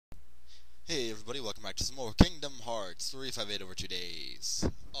Hey everybody, welcome back to some more Kingdom Hearts 358 over 2 days.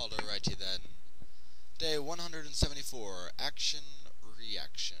 Alrighty then. Day 174, Action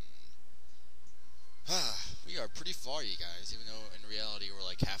Reaction. We are pretty far, you guys, even though in reality we're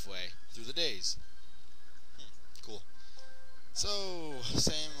like halfway through the days. Cool. So,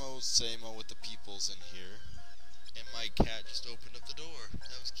 same old with the peoples in here. And my cat just opened up the door.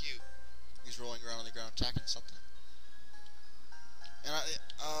 That was cute. He's rolling around on the ground attacking something. And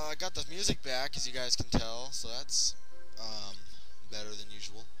I got the music back, as you guys can tell, so that's better than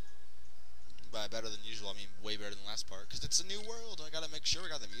usual. By better than usual, I mean way better than the last part, because it's a new world, and I gotta make sure we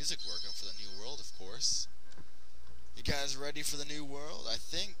got the music working for the new world, of course. You guys ready for the new world? I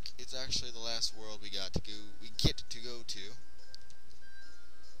think it's actually the last world we get to go to.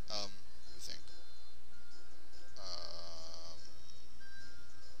 Let me think.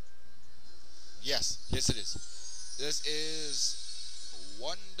 Yes it is. This is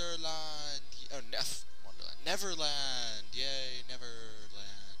Wonderland. Wonderland. Neverland. Yay,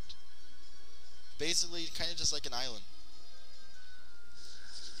 Neverland. Basically, kind of just like an island.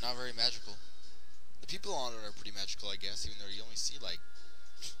 Not very magical. The people on it are pretty magical, I guess, even though you only see like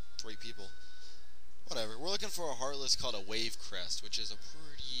 3 people. Whatever. We're looking for a Heartless called a Wave Crest, which is a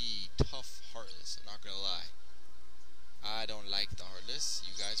pretty tough Heartless, I'm not gonna lie. I don't like the Heartless.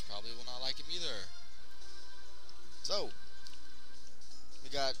 You guys probably will not like him either. So, we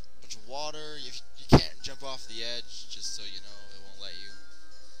got a bunch of water. You can't jump off the edge, just so you know, it won't let you.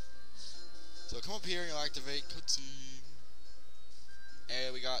 So come up here and you'll activate cutscene.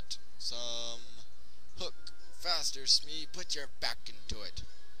 And we got some hook. Faster, Smee, put your back into it.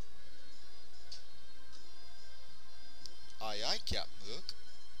 Aye aye, Captain Hook.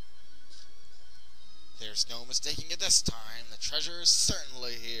 There's no mistaking it this time. The treasure is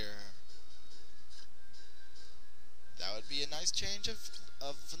certainly here. That would be a nice change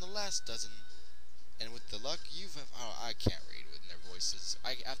from the last dozen. And with the luck I can't read with their voices.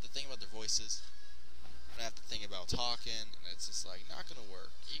 I have to think about their voices. And I have to think about talking. And it's just like, not gonna work.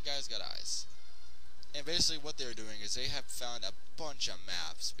 You guys got eyes. And basically what they're doing is they have found a bunch of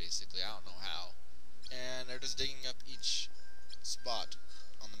maps, basically. I don't know how. And they're just digging up each spot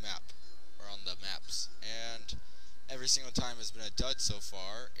on the map. Or on the maps. And every single time has been a dud so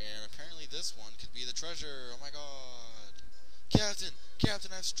far, and apparently this one could be the treasure. Oh my god.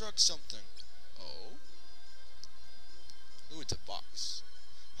 Captain, I've struck something. Oh? Ooh, it's a box.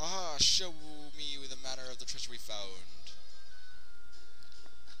 Haha, show me the matter of the treasure we found.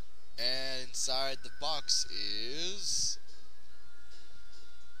 And inside the box is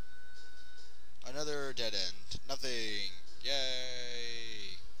another dead end. Nothing.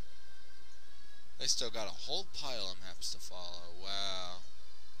 Yay. They still got a whole pile of maps to follow. Wow.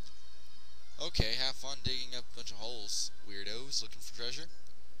 Okay, have fun digging up a bunch of holes, weirdos looking for treasure.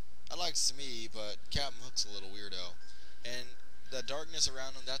 I like Smee, but Captain Hook's a little weirdo. And the darkness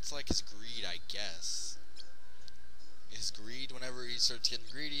around him, that's like his greed, I guess. His greed, whenever he starts getting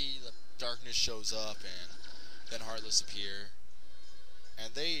greedy, the darkness shows up and then Heartless appear.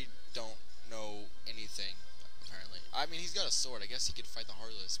 And they don't know anything. Apparently. I mean, he's got a sword. I guess he could fight the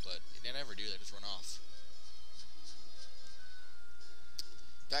Heartless, but they never do. They just run off.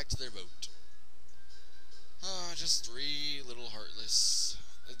 Back to their boat. Just 3 little Heartless.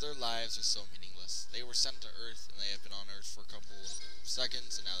 Their lives are so meaningless. They were sent to Earth, and they have been on Earth for a couple of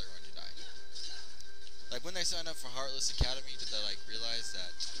seconds, and now they're going to die. Like, when they signed up for Heartless Academy, did they, like, realize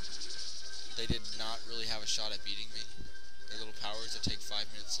that they did not really have a shot at beating me? Their little powers that take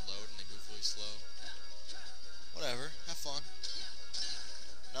 5 minutes to load, and they move really slow. Whatever, have fun.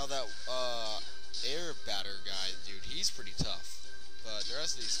 Now that, air batter guy, dude, he's pretty tough. But the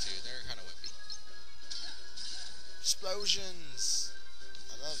rest of these 2, they're kind of whippy. Explosions!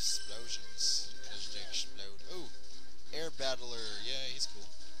 I love explosions. Because they explode. Ooh, air battler, yeah, he's cool.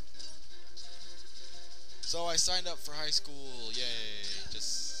 So I signed up for high school, yay,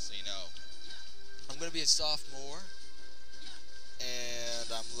 just so you know. I'm gonna be a sophomore.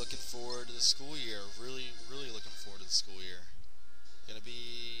 And I'm looking forward to the school year. Really looking forward to the school year. Gonna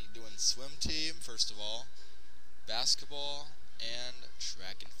be doing swim team, first of all, basketball, and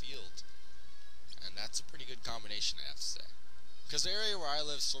track and field. And that's a pretty good combination, I have to say. Because the area where I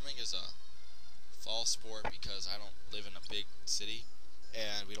live, swimming is a fall sport because I don't live in a big city,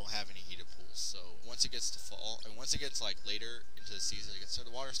 and we don't have any heated pools. So once it gets to fall, and once it gets like later into the season, the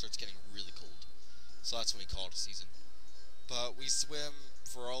water starts getting really cold. So that's when we call it a season. But we swim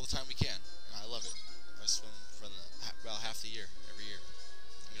for all the time we can, and I love it. I swim for about half the year, every year.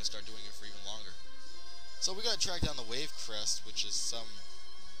 I'm going to start doing it for even longer. So we got to track down the Wave Crest, which is some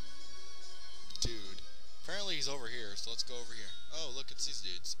dude. Apparently he's over here, so let's go over here. Oh, look, it's these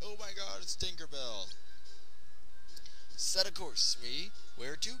dudes. Oh my god, it's Tinkerbell. Set a course, me.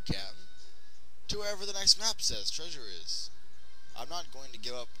 Where to, Captain? To wherever the next map says treasure is. I'm not going to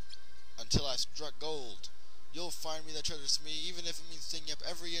give up until I've struck gold. You'll find me the treasures, me, even if it means digging up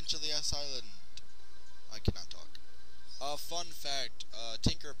every inch of the island. I cannot talk. Fun fact,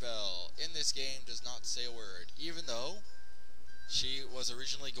 Tinkerbell in this game does not say a word, even though she was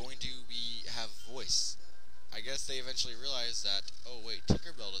originally going to have a voice. I guess they eventually realized that, oh wait,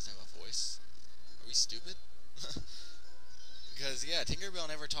 Tinkerbell doesn't have a voice. Are we stupid? Because, yeah, Tinkerbell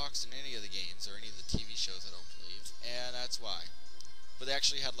never talks in any of the games, or any of the TV shows, I don't believe, and that's why. But they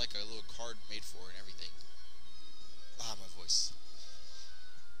actually had, like, a little card made for her and everything. Ah, my voice.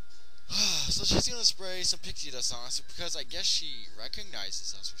 So she's gonna spray some pixie dust on us, because I guess she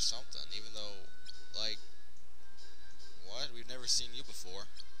recognizes us or something, even though, like, what? We've never seen you before.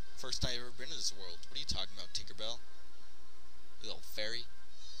 First time you've ever been in this world. What are you talking about, Tinkerbell? You little fairy?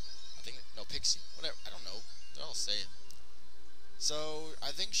 I think, no, pixie. Whatever, I don't know. They're all saying. So,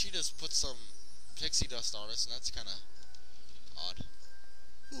 I think she just put some pixie dust on us, and that's kinda odd.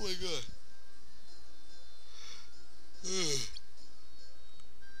 Oh my god.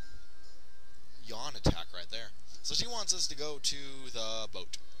 Yawn attack right there. So she wants us to go to the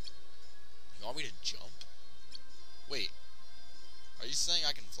boat. You want me to jump? Wait. Are you saying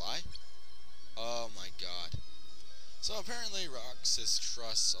I can fly? Oh my god. So apparently Roxas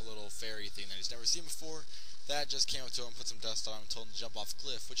trusts a little fairy thing that he's never seen before. That just came up to him, put some dust on him, and told him to jump off a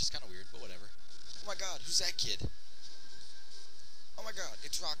cliff, which is kind of weird, but whatever. Oh my god, who's that kid? Oh my god,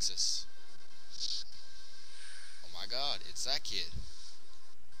 it's Roxas. Oh my god, it's that kid.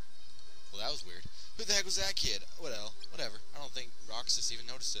 Well, that was weird. Who the heck was that kid? Well, whatever. I don't think Roxas even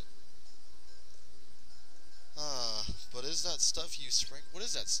noticed it. But is that stuff you what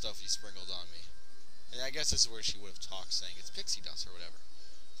is that stuff you sprinkled on me? And I guess this is where she would have talked, saying it's pixie dust or whatever.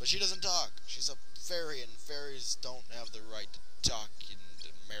 But she doesn't talk. She's a fairy, and fairies don't have the right to talk in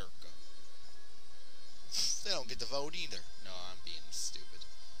America. They don't get to vote either. No, I'm being stupid.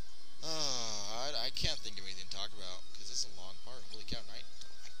 I can't think of anything to talk about, because this is a long part. Holy cow, oh my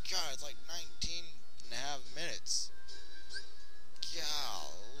god, it's like 19 and a half minutes.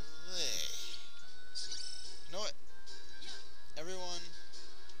 Golly. You know what? Everyone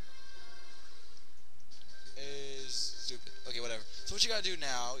is stupid. Okay, whatever. So what you gotta do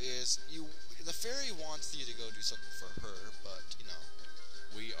now is, the fairy wants you to go do something for her, but, you know,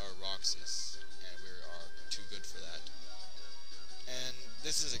 we are Roxas, and we are too good for that. And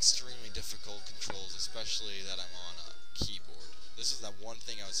this is extremely difficult controls, especially that I'm on a keyboard. This is that one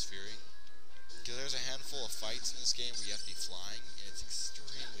thing I was fearing, because there's a handful of fights in this game where you have to be flying, and it's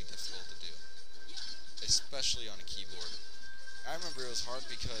extremely difficult to do, especially on a keyboard. I remember it was hard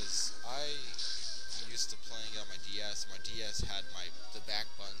because I used to playing on my DS. My DS had the back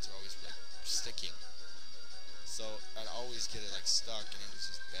buttons were always like sticking, so I'd always get it like stuck, and it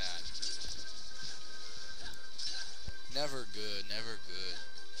was just bad. Never good, never good.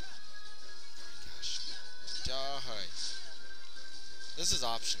 Oh my gosh. Die. This is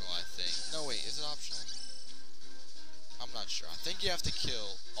optional, I think. No, wait, is it optional? I'm not sure. I think you have to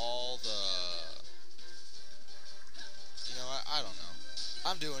kill all the... You know, I don't know.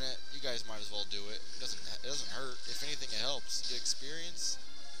 I'm doing it. You guys might as well do it. It doesn't hurt. If anything, it helps. You get experience.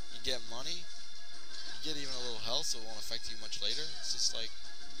 You get money. You get even a little health, so it won't affect you much later. It's just like,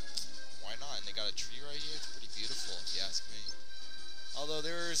 why not? And they got a tree right here. It's pretty beautiful, if you ask me. Although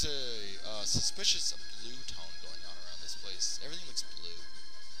there is a suspicious blue tone going on around this place. Everything looks blue,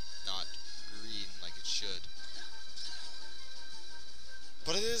 not green like it should.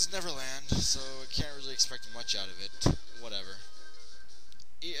 But it is Neverland, so I can't really expect much out of it. Whatever.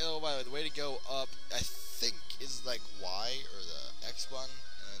 Oh, by the way, the way to go up, I think, is like Y or the X button,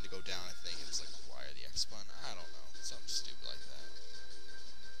 and then to go down, I think it's like the Y or the X button. I don't know, something stupid like that.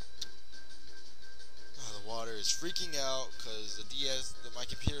 Oh, the water is freaking out because my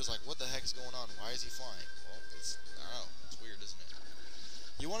computer's like, what the heck is going on? Why is he flying? Well, I don't know. It's weird, isn't it?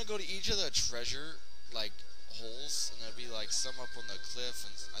 You want to go to each of the treasure, like, holes, and there'll be like some up on the cliff,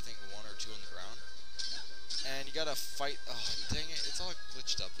 and I think one or two on the ground. And you gotta fight. Oh, dang it! It's all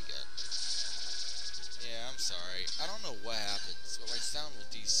glitched up again. Yeah, I'm sorry. I don't know what happens, but my sound will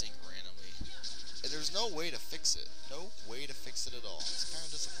desync randomly, and there's no way to fix it. No way to fix it at all. It's kind of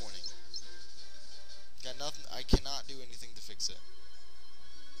disappointing. Got nothing. I cannot do anything to fix it.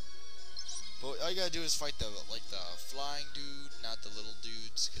 But all you gotta do is fight the flying dude, not the little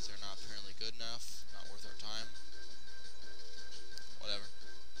dudes, because they're not apparently good enough. Not worth our time. Whatever.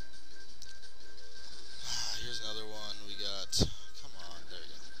 Here's another one. We got... Come on. There you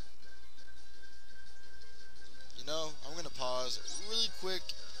go. You know, I'm gonna pause really quick,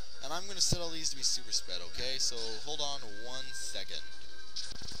 and And I'm gonna set all these to be super sped, okay? So hold on 1 second.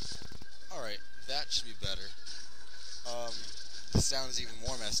 Alright, that should be better. The sound is even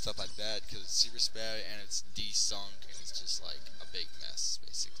more messed up, I bet, because it's super sped and it's desunk and it's just like a big mess,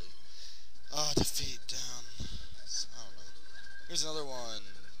 basically. Defeat down. I don't know. Here's another one.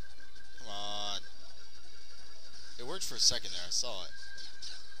 Come on. It worked for a second there, I saw it.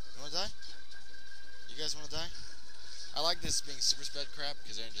 You wanna die? You guys wanna die? I like this being super sped crap,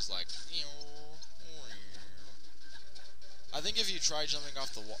 because then just like... I think if you try jumping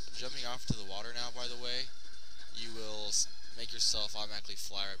off to the water now, by the way, you will make yourself automatically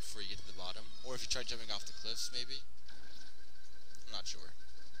fly right before you get to the bottom. Or if you try jumping off the cliffs, maybe. I'm not sure.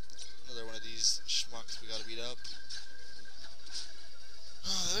 Another one of these schmucks we gotta beat up.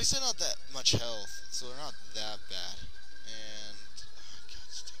 At least they're not that much health, so they're not that bad. And...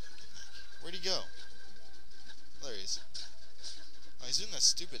 where'd he go? There he is. Oh, he's doing that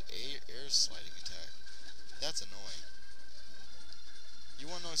stupid air sliding attack. That's annoying. You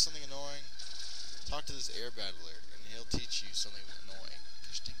wanna know something annoying? Talk to this air battler, and he'll teach you something annoying.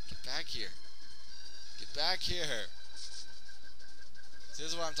 Get back here. Get back here. See,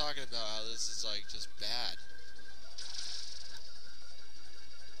 this is what I'm talking about, how this is, like, just bad.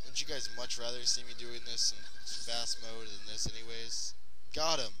 Wouldn't you guys much rather see me doing this in fast mode than this anyways?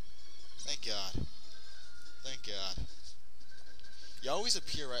 Got him. Thank God. Thank God. You always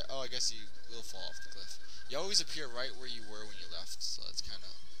appear right... oh, I guess you will fall off the cliff. You always appear right where you were when you left, so that's kind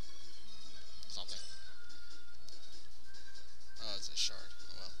of something. Oh, it's a shard.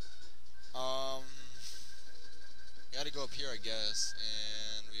 Oh well. We gotta go up here, I guess,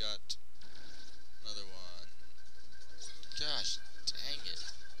 and we got another one. Gosh, dang it.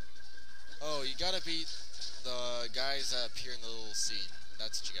 Oh, you gotta beat the guys that appear in the little scene.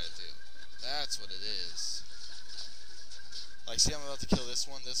 That's what you gotta do. That's what it is. Like, see, I'm about to kill this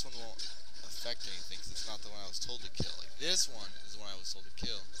one. This one won't affect anything because it's not the one I was told to kill. Like, this one is the one I was told to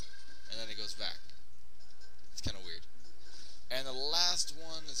kill. And then it goes back. It's kind of weird. And the last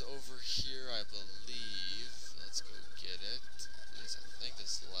one is over here, I believe. Let's go get it. At least I think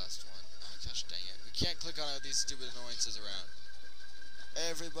this is the last one. Oh, gosh dang it. We can't click on these stupid annoyances around.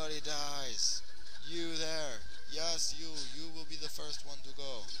 Everybody dies. You there. Yes, you. You will be the first one to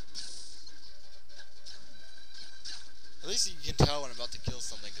go. At least you can tell when I'm about to kill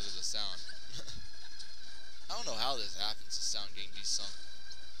something because of the sound. I don't know how this happens, the sound getting desunk.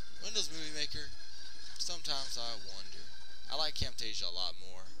 Windows Movie Maker, sometimes I wonder. I like Camtasia a lot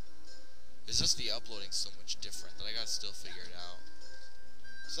more. It's just the uploading so much different that I gotta still figure it out.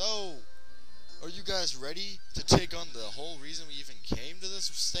 So, are you guys ready to take on the whole reason we even came to this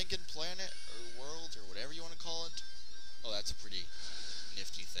stinking planet, or world, or whatever you want to call it? Oh, that's a pretty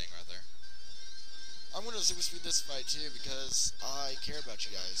nifty thing right there. I'm gonna super speed this fight too because I care about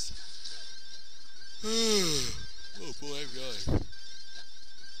you guys. Oh boy, I'm yawning.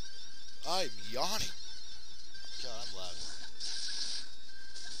 I'm yawning. God, I'm loud.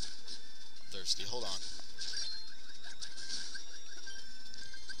 I'm thirsty. Hold on.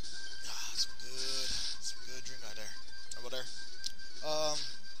 Ah, some good drink right there. How about there?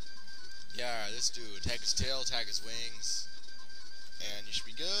 Yeah, this dude. Attack his tail, attack his wings. And you should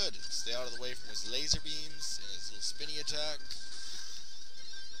be good. Stay out of the way from his laser beams and his little spinny attack.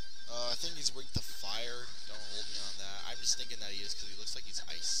 I think he's weak to fire. Don't hold me on that. I'm just thinking that he is because he looks like he's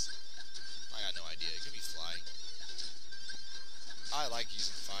ice. I got no idea. It could be flying. I like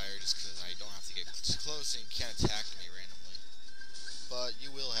using fire just because I don't have to get too close and you can't attack me randomly. But you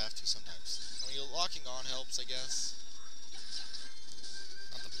will have to sometimes. I mean, locking on helps, I guess.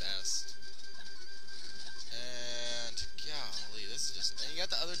 Not the best. And golly, this is just... and you got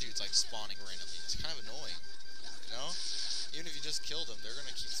the other dudes like spawning randomly. It's kind of annoying, you know? Even if you just kill them, they're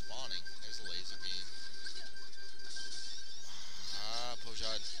gonna keep spawning. There's a laser beam.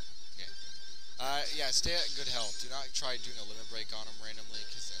 Pojad. Okay. Yeah, stay at good health. Do not try doing a limit break on him randomly,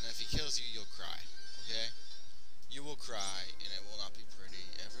 and if he kills you, you'll cry. Okay? You will cry, and it will not be pretty.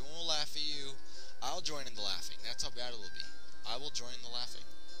 Everyone will laugh at you. I'll join in the laughing. That's how bad it will be. I will join in the laughing.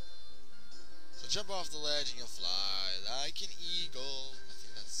 So jump off the ledge and you'll fly like an eagle. I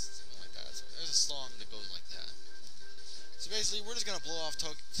think that's something like that. There's a song that goes like that. So basically, we're just gonna blow off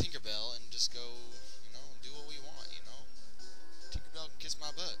Tinkerbell and just go, you know, do what we want, you know? Tinkerbell can kiss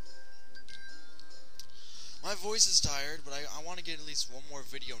my butt. My voice is tired, but I want to get at least one more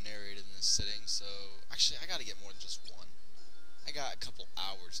video narrated in this sitting, so... actually, I gotta get more than just one. I got a couple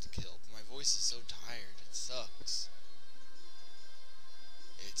hours to kill, but my voice is so tired. It sucks.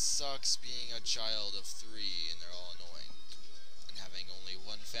 It sucks being a child of 3 and they're all annoying. And having only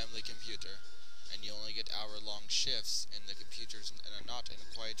one family computer. And and you only get hour-long shifts, and the computers are not in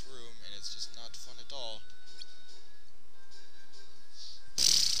a quiet room, and it's just not fun at all.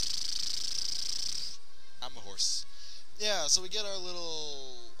 I'm a horse. Yeah, so we get our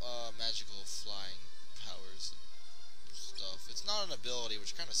little magical flying powers and stuff. It's not an ability,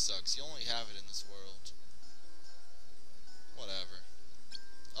 which kind of sucks. You only have it in this world. Whatever.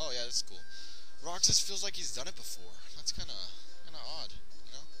 Oh yeah, that's cool. Roxas feels like he's done it before. That's kind of odd,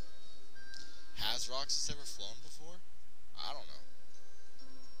 you know? Has Roxas ever flown before? I don't know.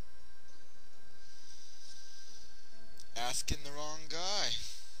 Asking the wrong guy.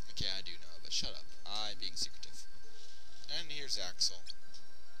 Okay, I do know, but shut up. I'm being secretive. And here's Axel.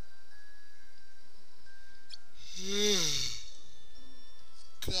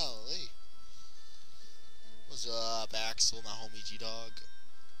 Golly. What's up, Axel, my homie G-Dog?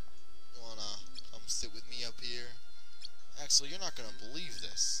 You wanna come sit with me up here? Axel, you're not gonna believe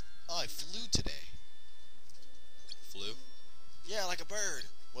this. I flew today. Flew? Yeah, like a bird.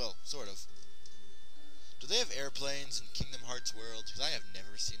 Well, sort of. Do they have airplanes in Kingdom Hearts World? Because I have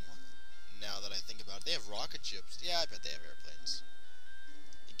never seen one. Now that I think about it, they have rocket ships. Yeah, I bet they have airplanes.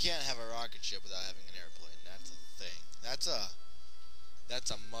 You can't have a rocket ship without having an airplane. That's a thing. That's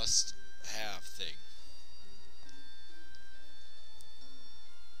a must-have thing.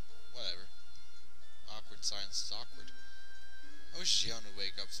 Whatever. Awkward science is awkward. I wish Xion would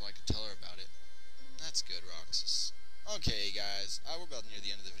wake up so I could tell her about it. That's good, Roxas. Okay, guys, we're about near the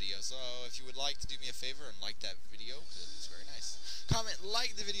end of the video, so if you would like to do me a favor and like that video, it's very nice. Comment,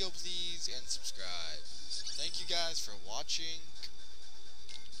 like the video, please, and subscribe. Thank you guys for watching.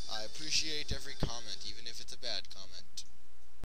 I appreciate every comment, even if it's a bad comment.